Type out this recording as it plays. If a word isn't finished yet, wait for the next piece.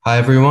Hi,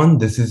 everyone.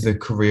 This is the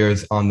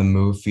Careers on the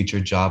Move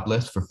featured job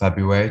list for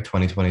February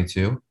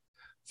 2022.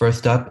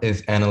 First up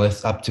is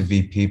Analyst up to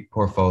VP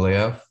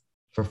Portfolio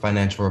for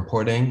financial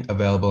reporting,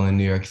 available in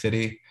New York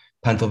City,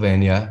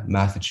 Pennsylvania,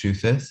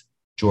 Massachusetts,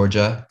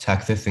 Georgia,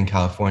 Texas, and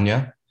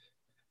California.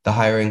 The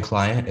hiring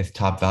client is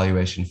Top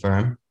Valuation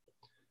Firm.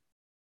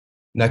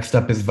 Next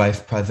up is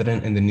Vice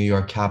President in the New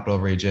York Capital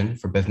Region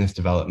for Business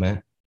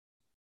Development.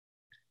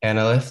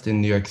 Analyst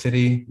in New York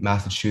City,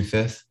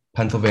 Massachusetts,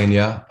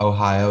 Pennsylvania,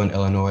 Ohio, and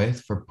Illinois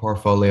for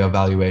portfolio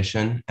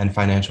valuation and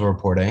financial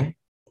reporting.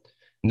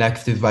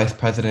 Next is Vice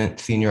President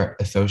Senior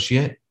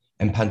Associate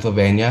in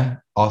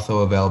Pennsylvania, also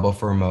available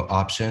for remote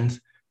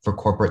options for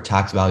corporate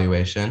tax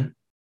valuation,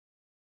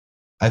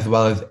 as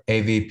well as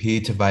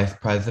AVP to Vice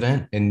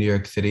President in New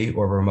York City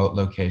or remote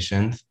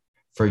locations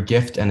for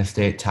gift and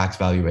estate tax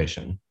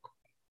valuation.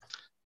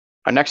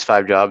 Our next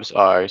five jobs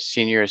are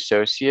Senior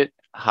Associate,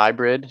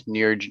 Hybrid,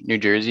 New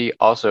Jersey,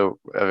 also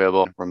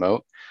available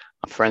remote,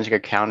 Forensic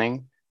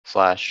Accounting /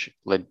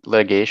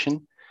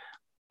 Litigation,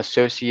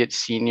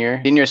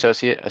 Senior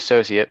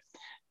Associate,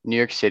 New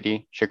York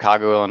City,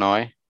 Chicago,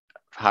 Illinois,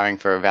 hiring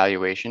for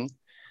evaluation,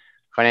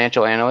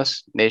 Financial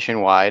Analyst,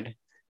 Nationwide,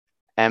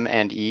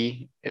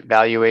 M&E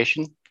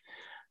Valuation,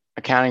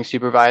 Accounting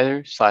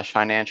Supervisor /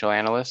 Financial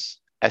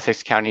Analyst,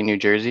 Essex County, New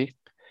Jersey.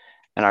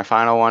 And our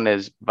final one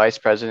is Vice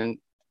President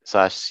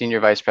 / Senior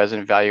Vice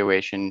President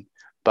Valuation,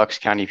 Bucks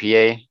County,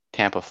 PA,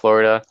 Tampa,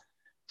 Florida,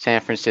 San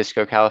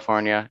Francisco,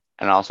 California,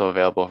 and also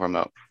available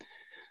remote.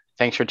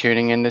 Thanks for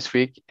tuning in this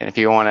week. And if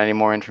you want any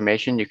more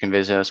information, you can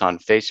visit us on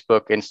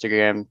Facebook,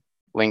 Instagram,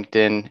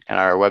 LinkedIn, and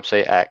our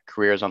website at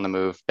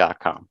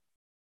careersonthemove.com.